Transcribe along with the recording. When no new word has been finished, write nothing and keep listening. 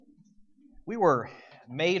We were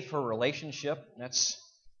made for a relationship. That's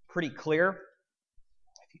pretty clear.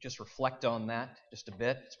 If you just reflect on that just a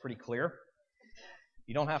bit, it's pretty clear.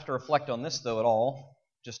 You don't have to reflect on this, though, at all,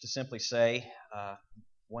 just to simply say,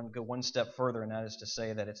 go one step further, and that is to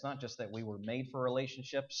say that it's not just that we were made for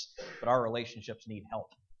relationships, but our relationships need help.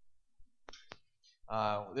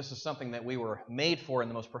 This is something that we were made for in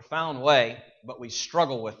the most profound way, but we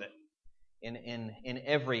struggle with it in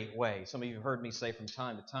every way. Some of you have heard me say from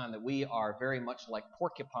time to time that we are very much like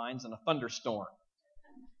porcupines in a thunderstorm,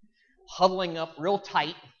 huddling up real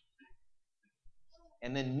tight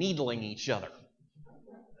and then needling each other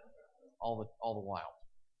all the while.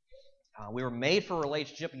 We were made for a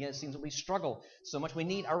relationship, and yet it seems that we struggle so much.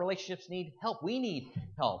 Our relationships need help. We need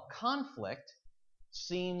help. Conflict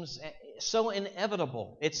seems so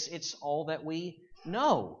inevitable. It's all that we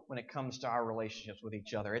know when it comes to our relationships with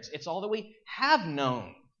each other. It's all that we have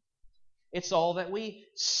known. It's all that we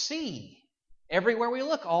see everywhere we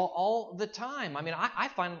look, all the time. I mean, I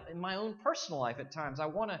find in my own personal life at times I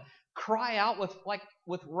want to cry out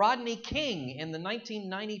with Rodney King in the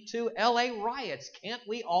 1992 LA riots. Can't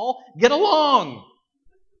we all get along?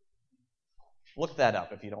 Look that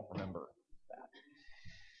up if you don't remember that.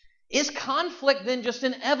 Is conflict then just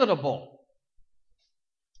inevitable?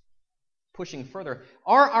 Pushing further,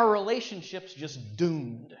 are our relationships just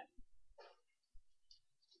doomed?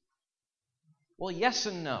 Well, yes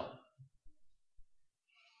and no.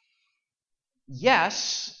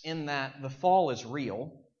 Yes, in that the fall is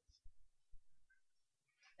real,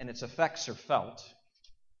 and its effects are felt.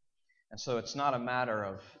 And so it's not a matter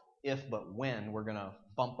of if but when we're going to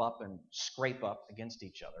bump up and scrape up against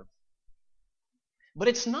each other. But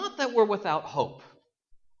it's not that we're without hope.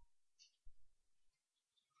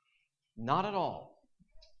 Not at all.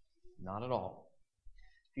 Not at all.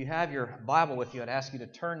 If you have your Bible with you, I'd ask you to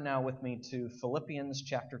turn now with me to Philippians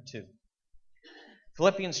chapter 2.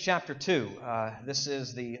 Philippians chapter 2. This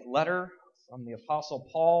is the letter from the Apostle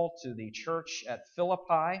Paul to the church at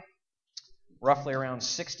Philippi, roughly around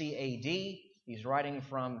 60 A.D. He's writing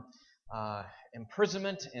from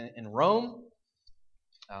imprisonment in Rome,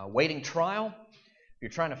 waiting trial. If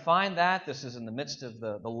you're trying to find that, this is in the midst of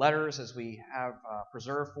the letters as we have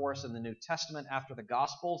preserved for us in the New Testament after the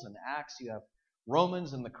Gospels and Acts. You have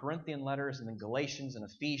Romans and the Corinthian letters, and then Galatians and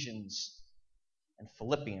Ephesians and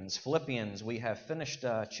Philippians. Philippians, we have finished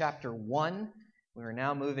chapter 1. We are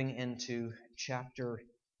now moving into chapter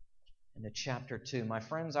 2. My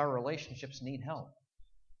friends, our relationships need help.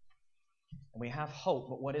 And we have hope,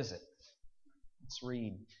 but what is it? Let's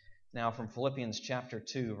read now from Philippians chapter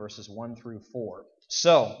 2, verses 1 through 4.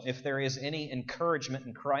 So, if there is any encouragement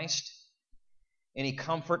in Christ, any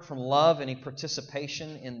comfort from love, any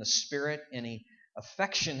participation in the Spirit, any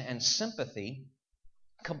affection and sympathy,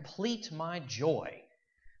 complete my joy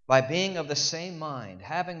by being of the same mind,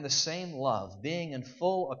 having the same love, being in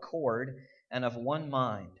full accord and of one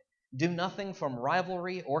mind. Do nothing from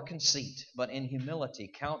rivalry or conceit, but in humility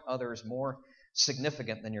count others more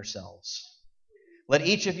significant than yourselves. Let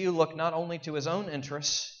each of you look not only to his own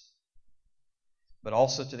interests, but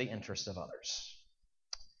also to the interests of others.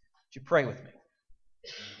 Would you pray with me?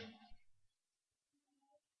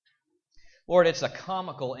 Lord, it's a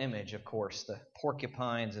comical image, of course, the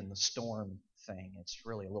porcupines and the storm thing. It's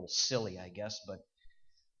really a little silly, I guess, but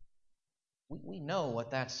we know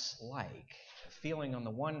what that's like. Feeling on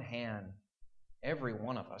the one hand, every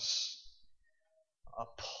one of us, a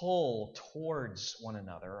pull towards one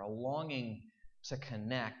another, a longing to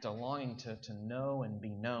connect, a longing to know and be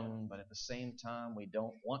known, but at the same time we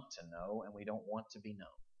don't want to know and we don't want to be known.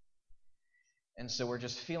 And so we're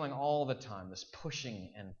just feeling all the time this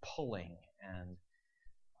pushing and pulling and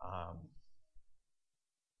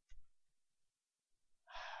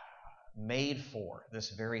made for this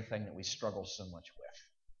very thing that we struggle so much with.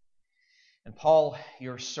 And Paul,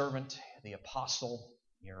 your servant, the apostle,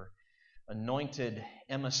 your anointed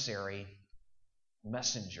emissary,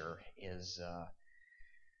 messenger, is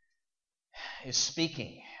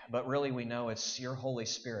speaking. But really we know it's your Holy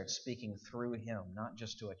Spirit speaking through him, not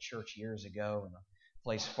just to a church years ago in a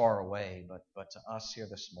place far away, but to us here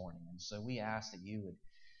this morning. And so we ask that you would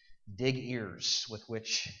dig ears with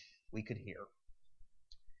which we could hear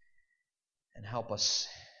and help us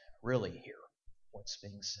really hear what's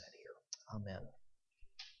being said here. Amen.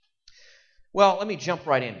 Well, let me jump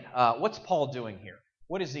right in. What's Paul doing here?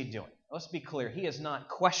 What is he doing? Let's be clear. He is not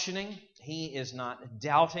questioning. He is not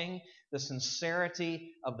doubting the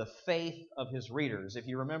sincerity of the faith of his readers. If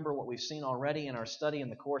you remember what we've seen already in our study in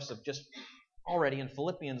the course of just already in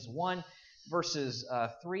Philippians 1, verses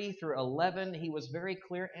 3 through 11, he was very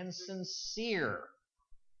clear and sincere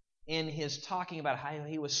in his talking about how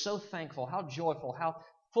he was so thankful, how joyful, how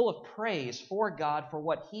full of praise for God for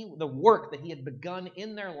the work that he had begun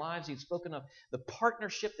in their lives. He'd spoken of the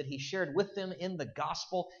partnership that he shared with them in the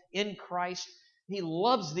gospel, in Christ. He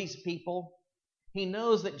loves these people. He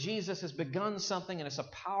knows that Jesus has begun something, and it's a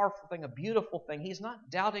powerful thing, a beautiful thing. He's not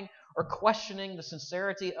doubting or questioning the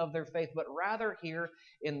sincerity of their faith, but rather here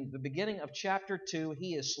in the beginning of chapter 2,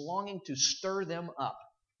 he is longing to stir them up.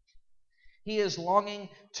 He is longing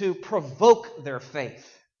to provoke their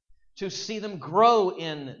faith, to see them grow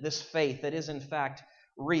in this faith that is in fact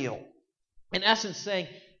real. In essence, saying,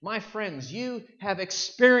 my friends, you have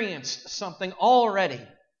experienced something already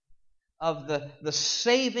of the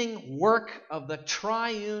saving work of the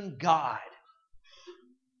triune God.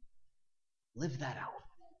 Live that out.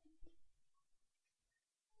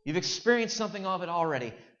 You've experienced something of it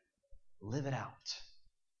already. Live it out.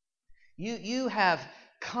 You have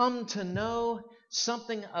come to know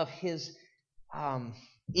something of his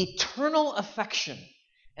eternal affection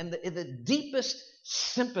and the deepest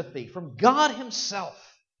sympathy from God himself.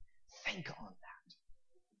 Think on that.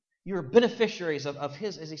 You're beneficiaries of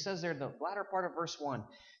his, as he says there in the latter part of verse 1,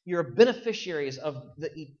 you're beneficiaries of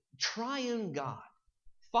the triune God,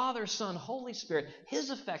 Father, Son, Holy Spirit,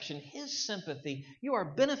 his affection, his sympathy. You are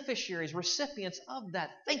beneficiaries, recipients of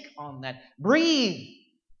that. Think on that. Breathe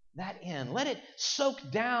that in. Let it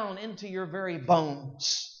soak down into your very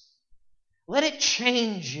bones. Let it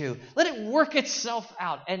change you. Let it work itself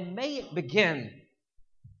out. And may it begin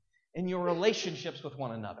in your relationships with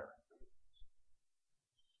one another.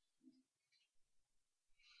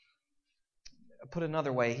 Put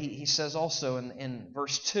another way, he says also in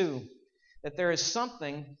verse 2 that there is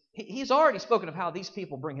something, he's already spoken of how these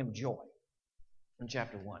people bring him joy in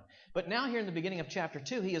chapter 1. But now here in the beginning of chapter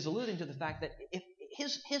 2, he is alluding to the fact that if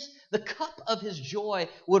the cup of his joy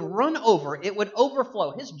would run over, it would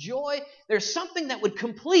overflow. His joy, there's something that would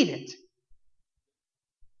complete it.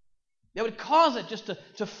 That would cause it just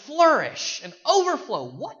to flourish and overflow.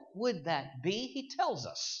 What would that be? He tells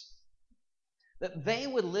us that they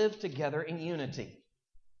would live together in unity.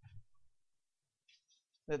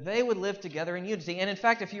 That they would live together in unity. And in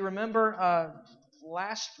fact, if you remember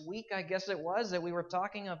last week, I guess it was, that we were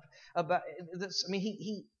talking about this. I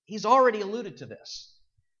mean, he's already alluded to this.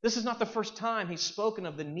 This is not the first time he's spoken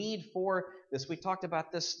of the need for this. We talked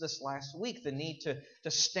about this last week, the need to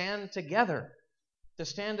stand together. To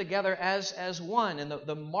stand together as one. And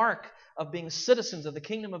the mark of being citizens of the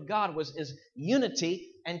kingdom of God is unity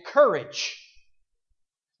and courage.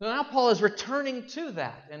 So now Paul is returning to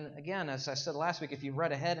that. And again, as I said last week, if you've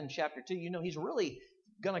read ahead in chapter 2, you know he's really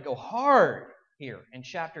going to go hard here in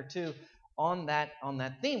chapter 2 on that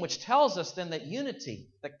theme, which tells us then that unity,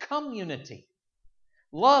 the community,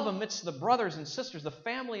 love amidst the brothers and sisters, the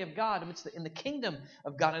family of God, in the kingdom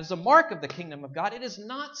of God, is a mark of the kingdom of God. It is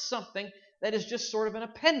not something that is just sort of an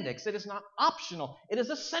appendix. It is not optional. It is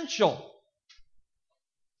essential.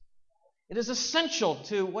 It is essential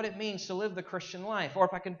to what it means to live the Christian life. Or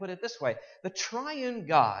if I can put it this way, the triune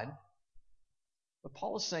God, what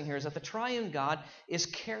Paul is saying here is that the triune God is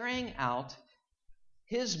carrying out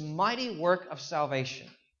his mighty work of salvation.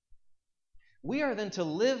 We are then to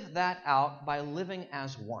live that out by living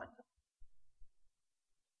as one.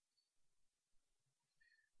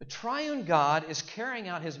 The triune God is carrying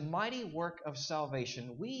out his mighty work of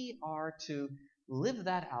salvation. We are to live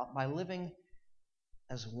that out by living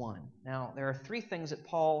as one. Now, there are three things that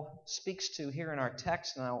Paul speaks to here in our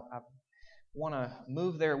text. Now, I want to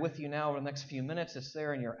move there with you now over the next few minutes. It's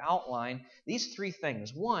there in your outline. These three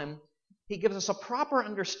things. One, he gives us a proper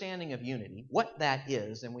understanding of unity, what that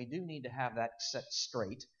is, and we do need to have that set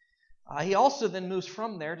straight. He also then moves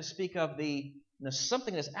from there to speak of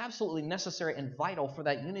something that's absolutely necessary and vital for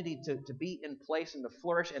that unity to be in place and to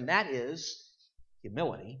flourish, and that is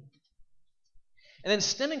humility. And then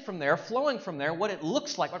stemming from there, flowing from there, what it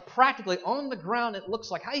looks like, what practically on the ground it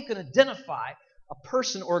looks like, how you can identify a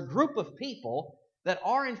person or a group of people that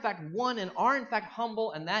are in fact one and are in fact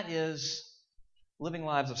humble, and that is living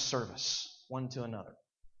lives of service one to another.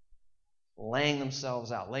 Laying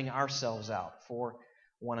themselves out, laying ourselves out for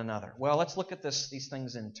one another. Well, let's look at these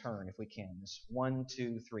things in turn if we can. This 1,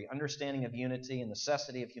 2, 3. Understanding of unity and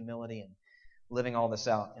necessity of humility and living all this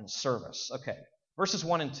out in service. Okay, verses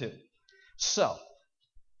 1 and 2. So,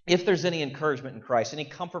 if there's any encouragement in Christ, any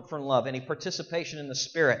comfort from love, any participation in the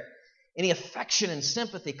Spirit, any affection and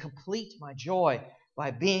sympathy, complete my joy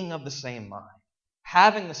by being of the same mind,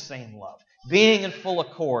 having the same love, being in full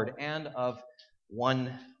accord and of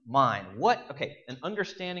one mind. An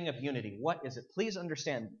understanding of unity. What is it? Please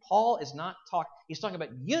understand, Paul is not he's talking about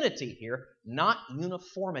unity here, not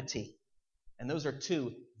uniformity. And those are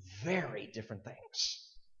two very different things.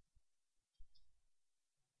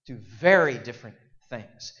 Two very different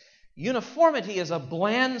things. Uniformity is a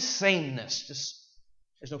bland sameness.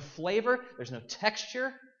 There's no flavor, there's no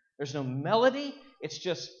texture, there's no melody. It's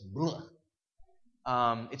just blah.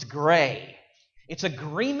 It's gray. It's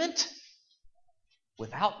agreement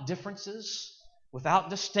without differences, without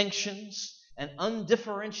distinctions, and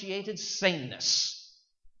undifferentiated sameness.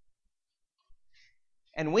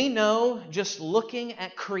 And we know, just looking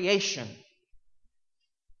at creation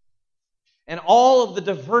and all of the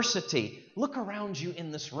diversity, look around you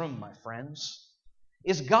in this room, my friends.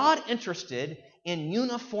 Is God interested in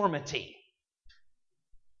uniformity?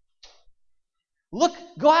 Look,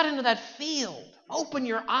 go out into that field. Open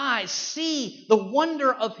your eyes. See the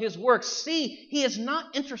wonder of His work. See, He is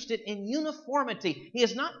not interested in uniformity. He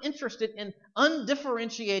is not interested in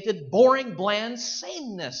undifferentiated, boring, bland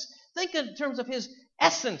sameness. Think in terms of His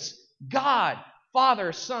essence. God,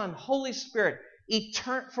 Father, Son, Holy Spirit,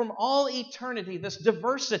 from all eternity, this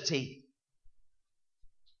diversity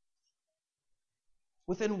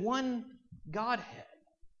within one Godhead.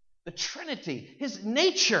 The Trinity, His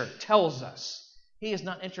nature tells us He is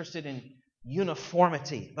not interested in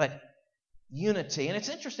uniformity, but unity. And it's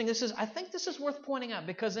interesting, I think this is worth pointing out,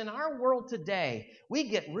 because in our world today, we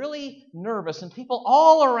get really nervous, and people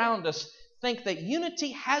all around us think that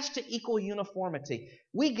unity has to equal uniformity.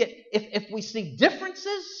 If we see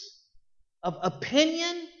differences of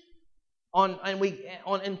opinion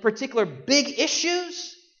in particular big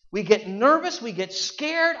issues, we get nervous, we get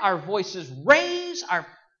scared, our voices raise,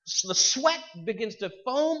 the sweat begins to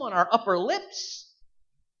foam on our upper lips.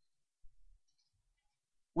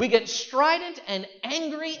 We get strident and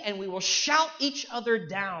angry, and we will shout each other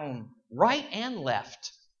down, right and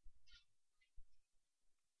left.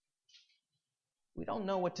 We don't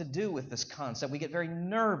know what to do with this concept. We get very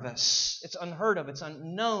nervous. It's unheard of. It's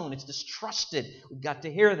unknown. It's distrusted. We've got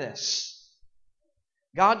to hear this.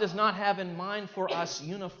 God does not have in mind for us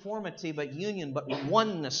uniformity, but union, but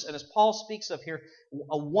oneness. And as Paul speaks of here,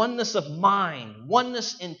 a oneness of mind,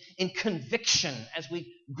 oneness in conviction as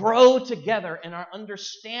we grow together in our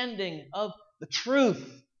understanding of the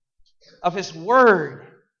truth of His Word.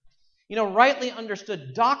 Rightly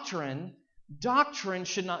understood doctrine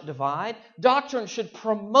should not divide. Doctrine should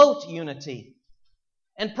promote unity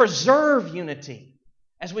and preserve unity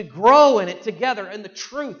as we grow in it together in the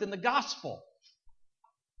truth, in the gospel.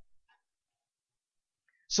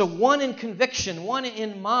 So one in conviction, one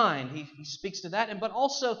in mind. He speaks to that. But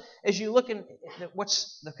also, as you look in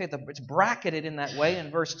it's bracketed in that way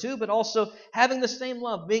in verse 2, but also having the same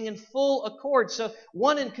love, being in full accord. So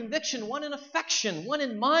one in conviction, one in affection, one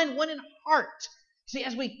in mind, one in heart. See,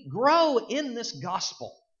 as we grow in this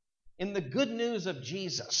gospel, in the good news of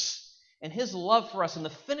Jesus and His love for us and the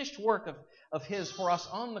finished work of His for us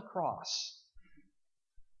on the cross,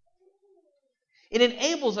 it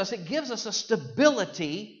enables us, it gives us a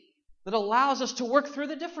stability that allows us to work through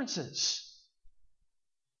the differences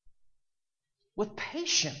with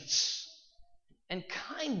patience and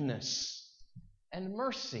kindness and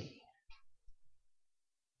mercy.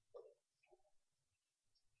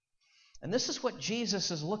 And this is what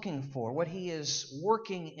Jesus is looking for, what He is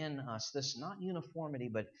working in us, this not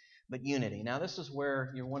uniformity, but unity. Now, this is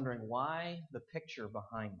where you're wondering, why the picture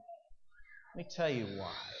behind me? Let me tell you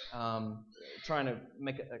why. Trying to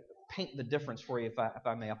paint the difference for you, if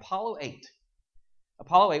I may. Apollo 8.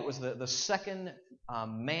 Apollo 8 was the second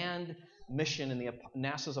manned mission in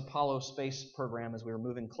NASA's Apollo space program as we were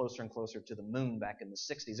moving closer and closer to the moon back in the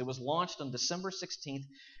 60s. It was launched on December 16th,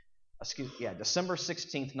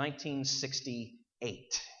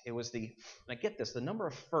 1968. It was now get this, the number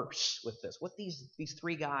of firsts with this. What these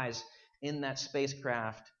three guys in that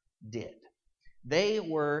spacecraft did. This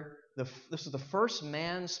was the first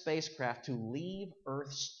manned spacecraft to leave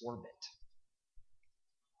Earth's orbit.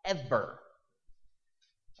 Ever.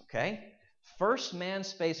 Okay? First manned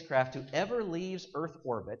spacecraft to ever leaves Earth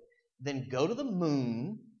orbit, then go to the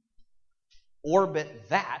moon, orbit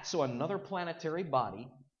that, so another planetary body,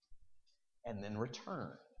 and then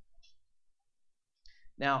return.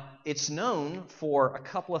 Now, it's known for a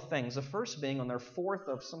couple of things. The first being on their fourth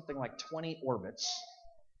of something like 20 orbits,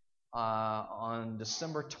 on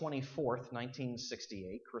December 24th,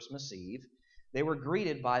 1968, Christmas Eve, they were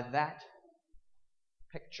greeted by that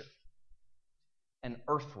picture, an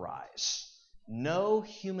Earthrise. No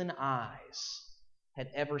human eyes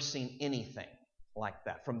had ever seen anything like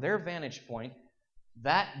that. From their vantage point,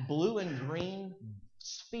 that blue and green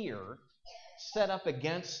sphere set up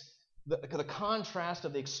against the contrast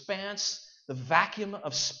of the expanse, the vacuum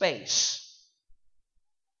of space,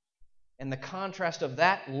 and the contrast of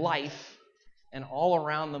that life and all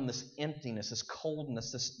around them this emptiness, this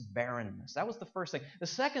coldness, this barrenness. That was the first thing. The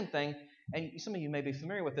second thing, and some of you may be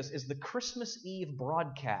familiar with this, is the Christmas Eve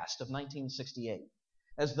broadcast of 1968.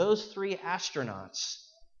 As those three astronauts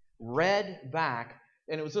read back,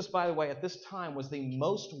 and it was this, by the way, at this time was the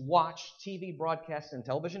most watched TV broadcast in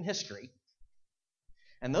television history,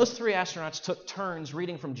 and those three astronauts took turns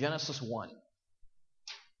reading from Genesis 1.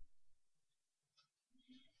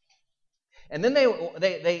 And then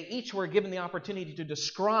they each were given the opportunity to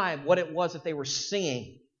describe what it was that they were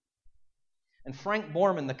seeing. And Frank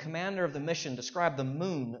Borman, the commander of the mission, described the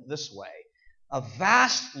moon this way: a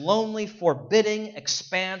vast, lonely, forbidding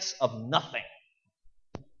expanse of nothing.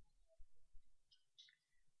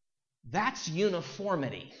 That's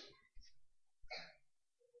uniformity.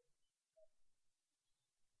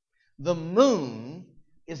 The moon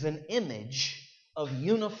is an image of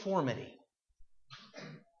uniformity.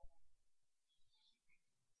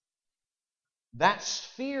 That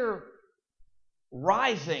sphere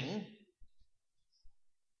rising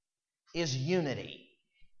is unity,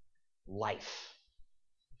 life,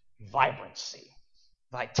 vibrancy,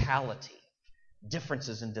 vitality,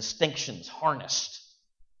 differences and distinctions harnessed.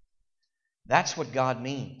 That's what God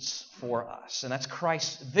means for us, and that's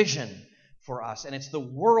Christ's vision for us, and it's the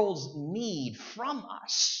world's need from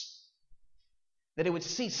us. That it would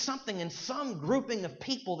see something in some grouping of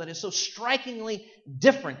people that is so strikingly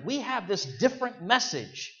different. We have this different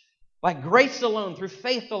message by grace alone, through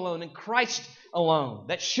faith alone, in Christ alone,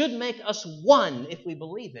 that should make us one if we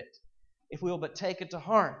believe it, if we will but take it to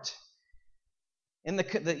heart. In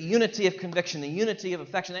the unity of conviction, the unity of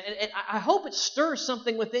affection. And I hope it stirs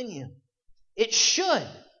something within you. It should.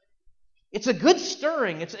 It's a good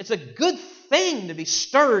stirring. It's a good thing to be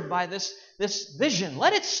stirred by this vision.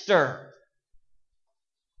 Let it stir.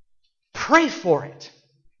 Pray for it.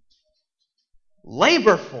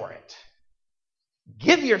 Labor for it.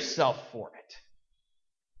 Give yourself for it.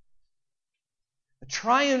 The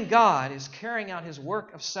triune God is carrying out His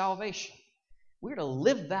work of salvation. We're to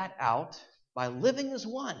live that out by living as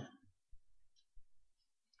one.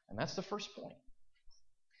 And that's the first point.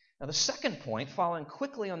 Now the second point, following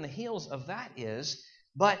quickly on the heels of that is,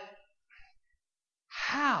 but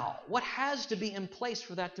how? What has to be in place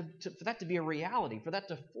for that to be a reality, for that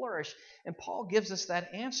to flourish? And Paul gives us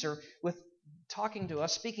that answer with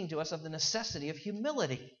speaking to us of the necessity of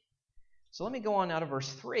humility. So let me go on now to verse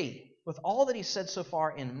 3. With all that he said so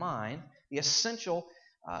far in mind, the essentialness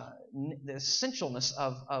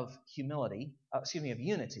of humility, of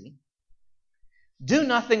unity. Do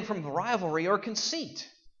nothing from rivalry or conceit,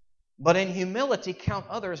 but in humility count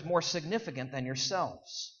others more significant than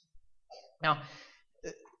yourselves. Now,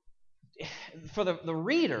 for the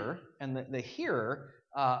reader and the hearer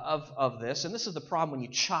of this, and this is the problem when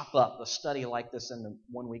you chop up a study like this into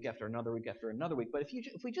 1 week after another week after another week. But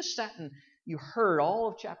if we just sat and you heard all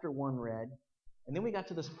of chapter 1 read, and then we got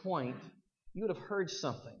to this point, you would have heard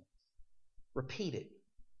something repeated.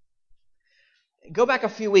 Go back a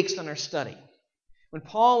few weeks in our study. When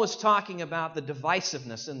Paul was talking about the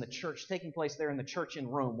divisiveness in the church, taking place there in the church in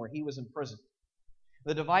Rome where he was in prison.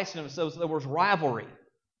 The divisiveness, there was rivalry.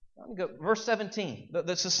 Let me go, verse 17.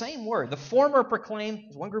 That's the same word. The former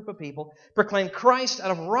proclaimed, one group of people, proclaimed Christ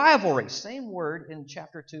out of rivalry. Same word in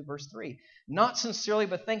chapter 2, verse 3. Not sincerely,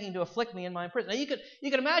 but thinking to afflict me in my prison. Now you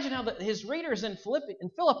could imagine how his readers in Philippi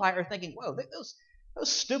are thinking, whoa,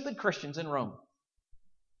 those stupid Christians in Rome.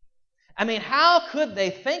 I mean, how could they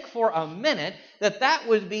think for a minute that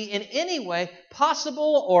would be in any way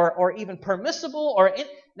possible or even permissible?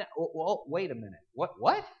 Well, wait a minute. What?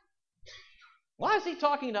 Why is he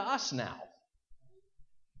talking to us now?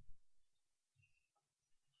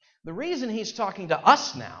 The reason he's talking to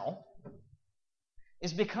us now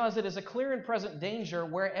is because it is a clear and present danger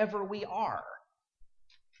wherever we are.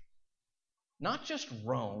 Not just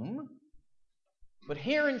Rome, but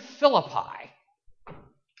here in Philippi.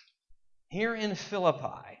 Here in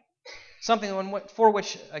Philippi. Something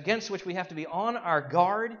against which we have to be on our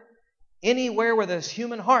guard. Anywhere where there's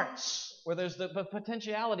human hearts, where there's the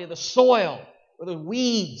potentiality of the soil, or the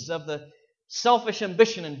weeds of the selfish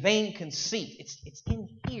ambition and vain conceit. It's in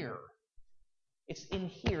here. It's in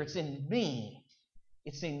here. It's in me.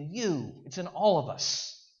 It's in you. It's in all of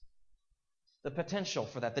us. The potential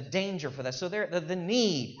for that, the danger for that. So the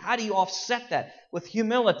need. How do you offset that? With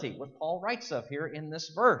humility, what Paul writes of here in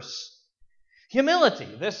this verse. Humility,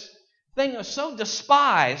 this thing was so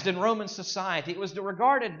despised in Roman society. It was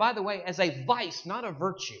regarded, by the way, as a vice, not a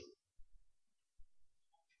virtue.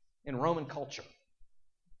 In Roman culture.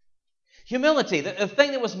 Humility, the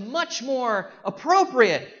thing that was much more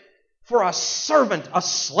appropriate for a servant, a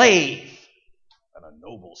slave, than a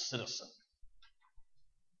noble citizen.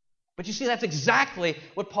 But you see, that's exactly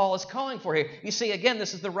what Paul is calling for here. You see, again,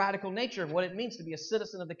 this is the radical nature of what it means to be a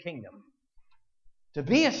citizen of the kingdom. To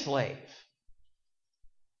be a slave.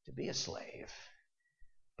 To be a slave.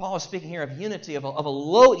 Paul is speaking here of unity, of a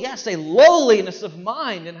lowliness of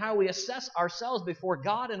mind in how we assess ourselves before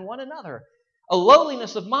God and one another. A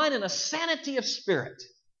lowliness of mind and a sanity of spirit.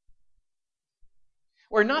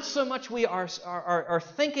 Where not so much we are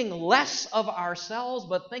thinking less of ourselves,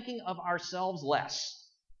 but thinking of ourselves less.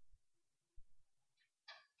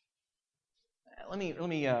 Let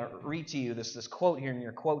me read to you this quote here in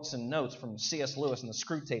your quotes and notes from C.S. Lewis in the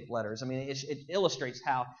Screwtape Letters. I mean, it illustrates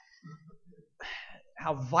how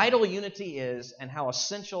vital unity is and how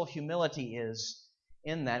essential humility is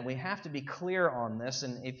in that. We have to be clear on this,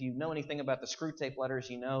 and if you know anything about the Screwtape Letters,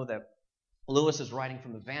 you know that Lewis is writing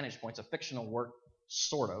from the vantage point. It's a fictional work,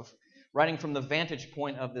 sort of, writing from the vantage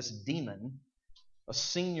point of this demon, a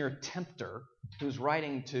senior tempter, who's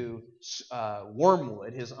writing to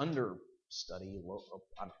Wormwood, his understudy.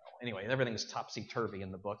 I don't know. Anyway, everything is topsy-turvy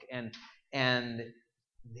in the book, and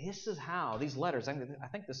this is how, these letters, I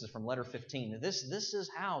think this is from letter 15, this is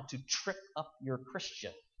how to trip up your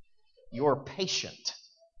Christian, your patient.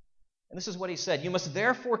 And this is what he said: you must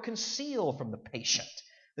therefore conceal from the patient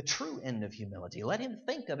the true end of humility. Let him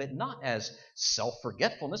think of it not as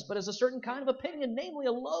self-forgetfulness, but as a certain kind of opinion, namely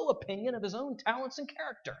a low opinion of his own talents and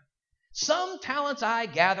character. Some talents, I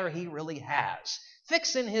gather, he really has.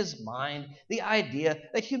 Fix in his mind the idea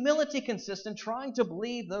that humility consists in trying to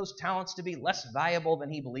believe those talents to be less valuable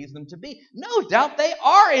than he believes them to be. No doubt they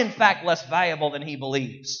are, in fact, less valuable than he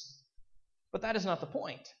believes. But that is not the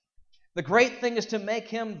point. The great thing is to make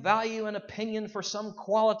him value an opinion for some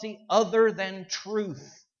quality other than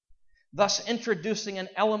truth, thus introducing an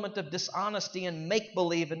element of dishonesty and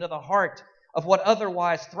make-believe into the heart of what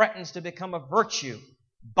otherwise threatens to become a virtue.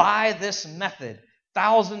 By this method,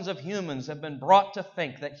 thousands of humans have been brought to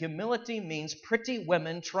think that humility means pretty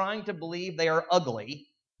women trying to believe they are ugly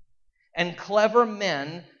and clever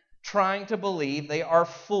men trying to believe they are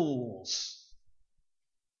fools.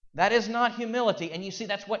 That is not humility, and you see,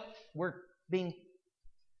 that's what we're being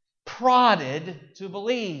prodded to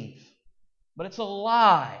believe. But it's a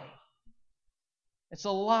lie. It's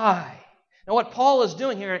a lie. Now, what Paul is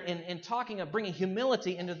doing here in talking of bringing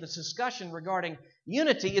humility into this discussion regarding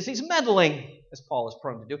unity is he's meddling, as Paul is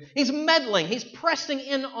prone to do. He's meddling. He's pressing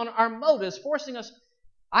in on our motives, forcing us,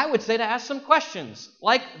 I would say, to ask some questions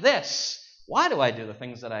like this. Why do I do the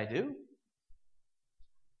things that I do?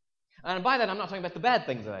 And by that, I'm not talking about the bad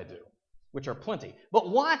things that I do, which are plenty. But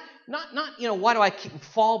why, why do I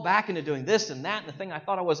fall back into doing this and that and the thing I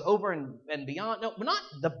thought I was over and beyond? No, not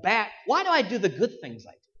the bad. Why do I do the good things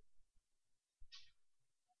I do?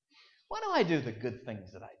 Why do I do the good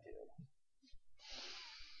things that I do?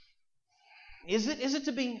 Is it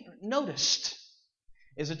to be noticed?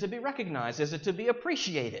 Is it to be recognized? Is it to be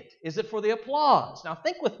appreciated? Is it for the applause? Now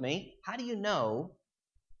think with me, how do you know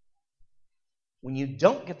when you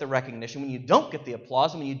don't get the recognition, when you don't get the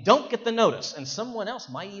applause, when you don't get the notice, and someone else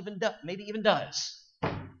maybe even does,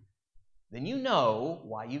 then you know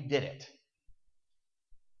why you did it.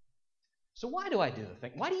 So why do I do the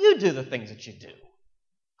thing? Why do you do the things that you do?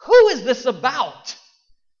 Who is this about?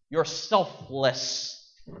 Your selfless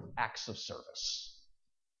acts of service.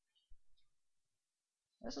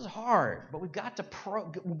 This is hard, but we've got to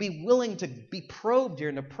be willing to be probed here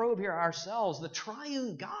and to probe here ourselves. The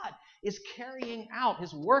triune God is carrying out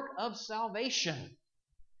his work of salvation.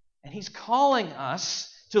 And he's calling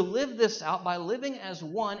us to live this out by living as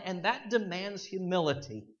one, and that demands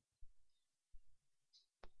humility.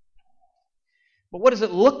 But what does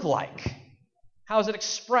it look like? How is it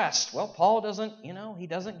expressed? Well, Paul he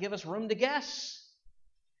doesn't give us room to guess.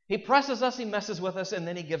 He presses us, he messes with us, and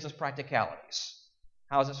then he gives us practicalities.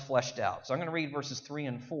 How is it fleshed out? So I'm going to read verses 3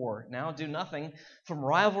 and 4. Now do nothing from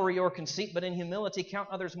rivalry or conceit, but in humility count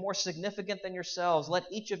others more significant than yourselves. Let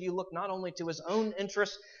each of you look not only to his own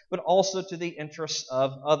interests, but also to the interests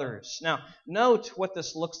of others. Now, note what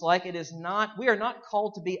this looks like. We are not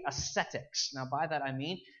called to be ascetics. Now, by that I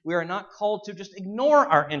mean, we are not called to just ignore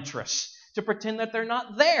our interests, to pretend that they're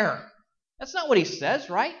not there. That's not what he says,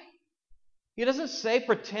 right? He doesn't say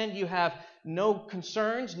pretend you have no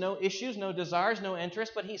concerns, no issues, no desires, no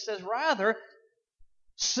interests, but he says rather,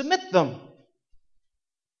 submit them.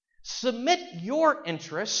 Submit your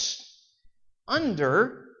interests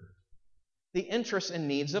under the interests and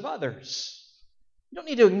needs of others. You don't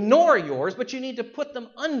need to ignore yours, but you need to put them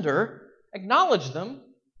under, acknowledge them,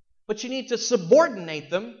 but you need to subordinate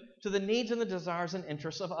them to the needs and the desires and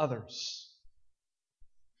interests of others.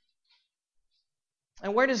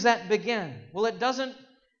 And where does that begin? Well, it doesn't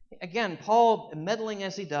Again, Paul, meddling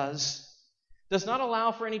as he does not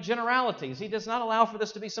allow for any generalities. He does not allow for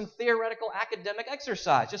this to be some theoretical academic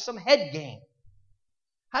exercise, just some head game.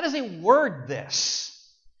 How does he word this?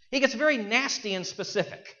 He gets very nasty and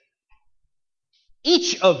specific.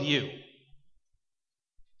 Each of you.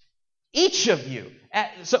 Each of you.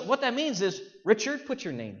 So what that means is, Richard, put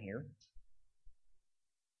your name here.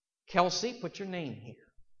 Kelsey, put your name here.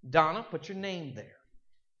 Donna, put your name there.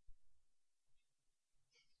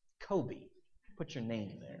 Kobe, put your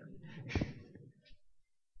name there.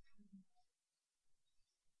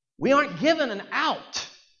 We aren't given an out.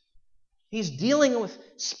 He's dealing with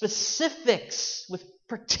specifics, with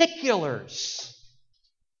particulars.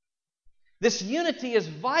 This unity is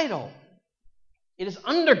vital. It is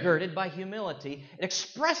undergirded by humility. It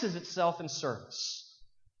expresses itself in service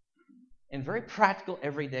in very practical,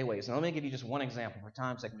 everyday ways. Now, let me give you just one example. For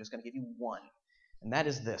time's sake, I'm just going to give you one. And that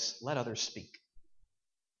is this: let others speak.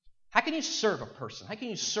 How can you serve a person? How can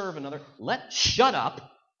you serve another? Shut up,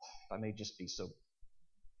 if I may just be so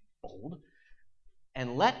bold,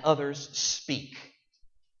 and let others speak.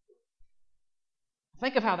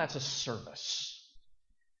 Think of how that's a service.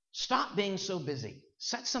 Stop being so busy.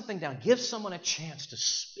 Set something down. Give someone a chance to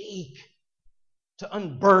speak, to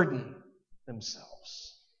unburden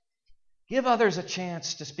themselves. Give others a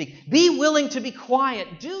chance to speak. Be willing to be quiet.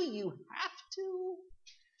 Do you have to?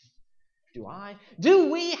 Do I?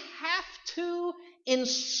 Do we have to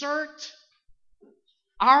insert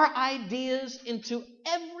our ideas into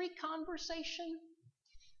every conversation?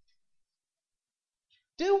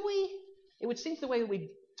 Do we? It would seem the way we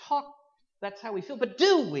talk, that's how we feel. But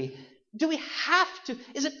do we? Do we have to?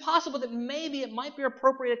 Is it possible that maybe it might be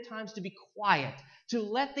appropriate at times to be quiet, to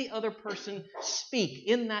let the other person speak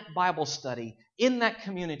in that Bible study, in that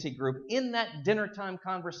community group, in that dinner time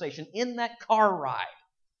conversation, in that car ride,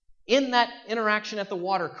 in that interaction at the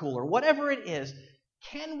water cooler, whatever it is?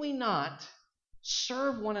 Can we not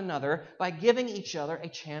serve one another by giving each other a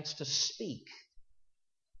chance to speak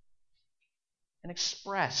and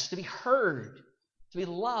express, to be heard, to be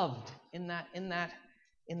loved in that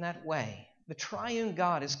way? The triune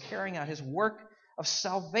God is carrying out His work of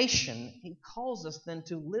salvation. He calls us then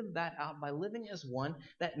to live that out by living as one.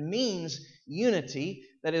 That means unity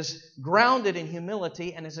that is grounded in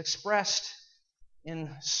humility and is expressed in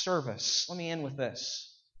service. Let me end with this.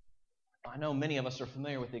 I know many of us are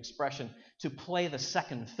familiar with the expression, to play the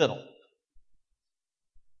second fiddle.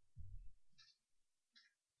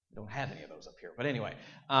 We don't have any of those up here. But anyway,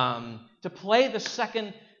 to play the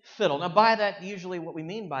second fiddle. Now, by that, usually what we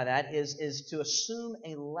mean by that is to assume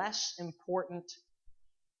a less important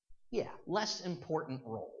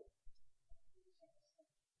role,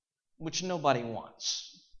 which nobody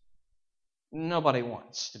wants. Nobody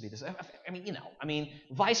wants to be this.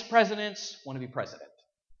 Vice presidents want to be president.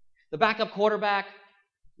 The backup quarterback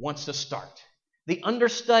wants to start. The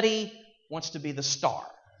understudy wants to be the star.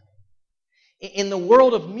 In the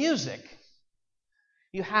world of music,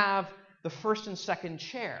 you have the first and second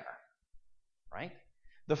chair, right?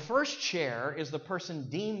 The first chair is the person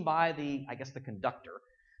deemed by the conductor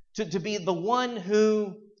to be the one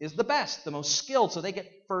who is the best, the most skilled, so they get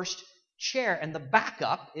first chair. And the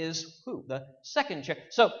backup is who? The second chair.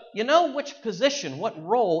 So you know which position, what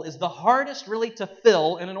role is the hardest really to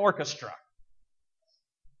fill in an orchestra?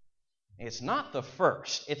 It's not the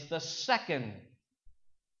first, it's the second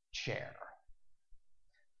chair.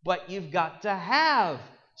 But you've got to have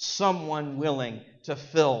someone willing to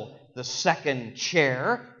fill the second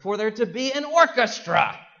chair for there to be an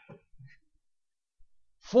orchestra,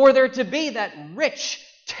 for there to be that rich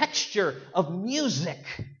texture of music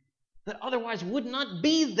that otherwise would not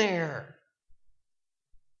be there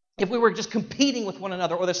if we were just competing with one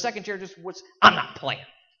another, or the second chair just was, I'm not playing.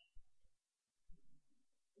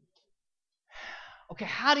 Okay,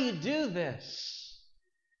 how do you do this?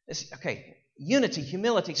 Unity,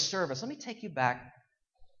 humility, service. Let me take you back to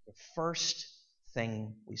the first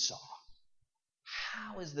thing we saw.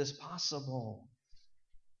 How is this possible?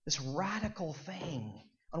 This radical thing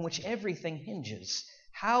on which everything hinges.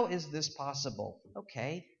 How is this possible?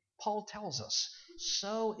 Okay, Paul tells us,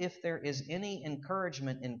 so if there is any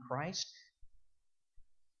encouragement in Christ,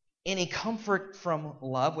 any comfort from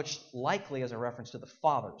love, which likely is a reference to the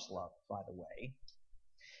Father's love, by the way,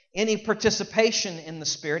 any participation in the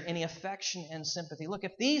Spirit, any affection and sympathy. Look,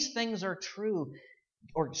 if these things are true,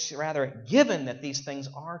 or rather, given that these things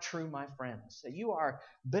are true, my friends, that you are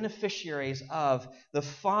beneficiaries of the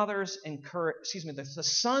Father's the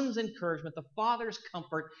Son's encouragement, the Father's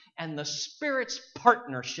comfort, and the Spirit's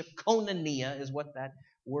partnership, koinonia is what that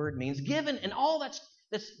word means. Given, and all that's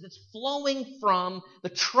that's flowing from the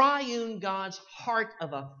triune God's heart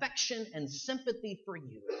of affection and sympathy for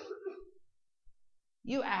you.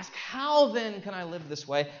 You ask, how then can I live this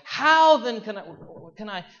way? How then can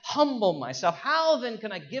I humble myself? How then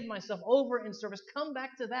can I give myself over in service? Come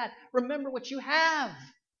back to that. Remember what you have.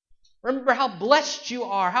 Remember how blessed you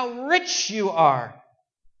are, how rich you are.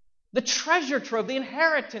 The treasure trove, the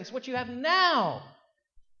inheritance, what you have now.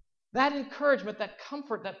 That encouragement, that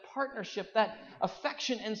comfort, that partnership, that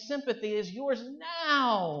affection and sympathy is yours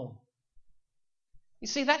now. You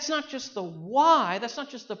see, that's not just the why, that's not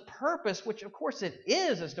just the purpose, which of course it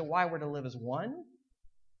is as to why we're to live as one,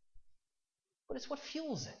 but it's what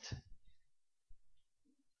fuels it.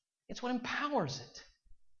 It's what empowers it.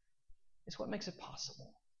 It's what makes it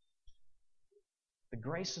possible. The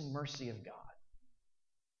grace and mercy of God.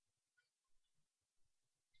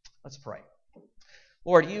 Let's pray.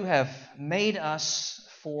 Lord, you have made us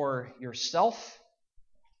for yourself,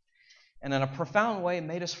 and in a profound way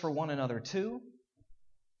made us for one another too.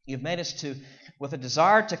 You've made us with a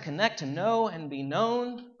desire to connect, to know and be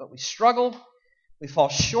known, but we struggle, we fall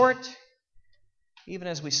short. Even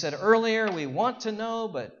as we said earlier, we want to know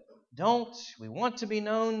but don't. We want to be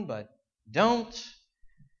known but don't.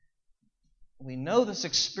 We know this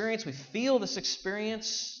experience, we feel this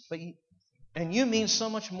experience, and you mean so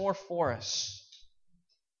much more for us.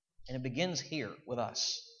 And it begins here with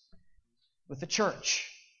us, with the church.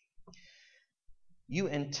 You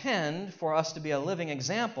intend for us to be a living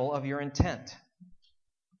example of your intent.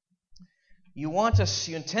 You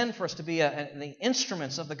intend for us to be the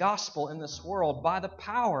instruments of the gospel in this world by the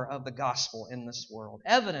power of the gospel in this world.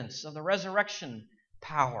 Evidence of the resurrection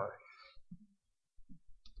power.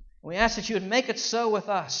 We ask that you would make it so with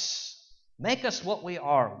us. Make us what we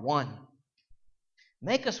are, one.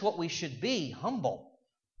 Make us what we should be, humble.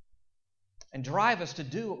 And drive us to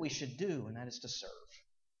do what we should do, and that is to serve.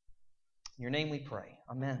 In your name we pray.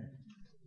 Amen.